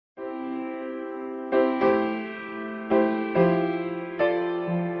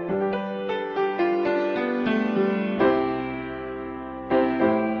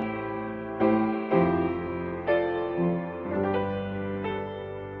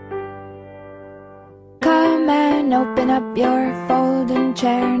and open up your folding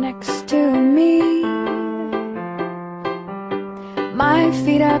chair next to me. My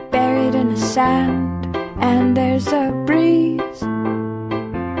feet are buried in the sand, and there's a breeze.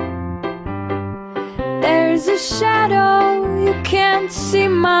 There's a shadow, you can't see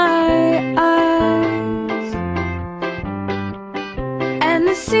my eyes. And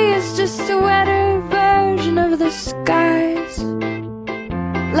the sea is just a wetter version of the skies.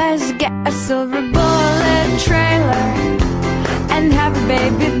 Let's get a silver bullet trailer and have a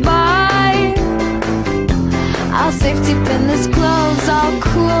baby boy. I'll safety pin his clothes all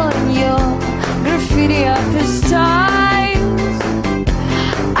cool, and you'll graffiti up his ties.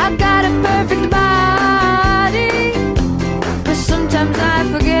 I got a perfect body, but sometimes I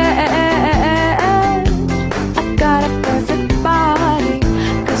forget I got a perfect body,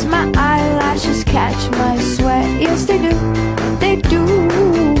 'cause my eyelashes catch my sweat. Yes, they do, they do.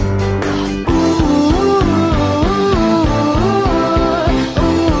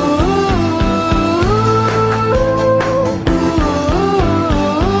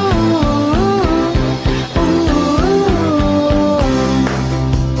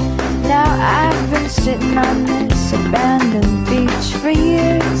 Sitting on this abandoned beach for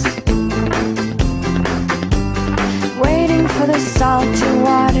years, waiting for the salty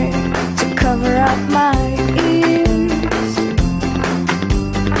water to cover up my ears.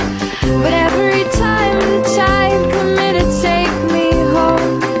 But every time the tide coming to take me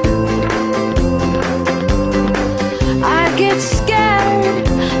home, I get scared,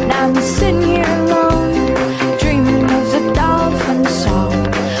 and I'm sitting here alone, dreaming of the dolphin song.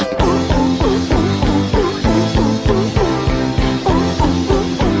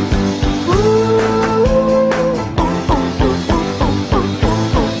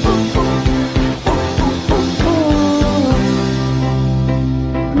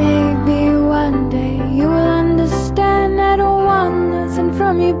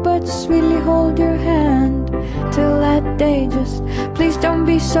 But sweetly hold your hand till that day. Just please don't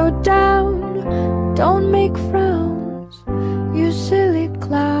be so down, don't make frowns, you silly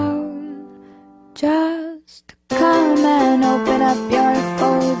clown. Just come and open up your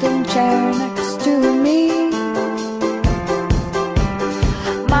folding chair next to me.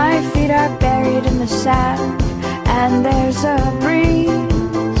 My feet are buried in the sand, and there's a breeze.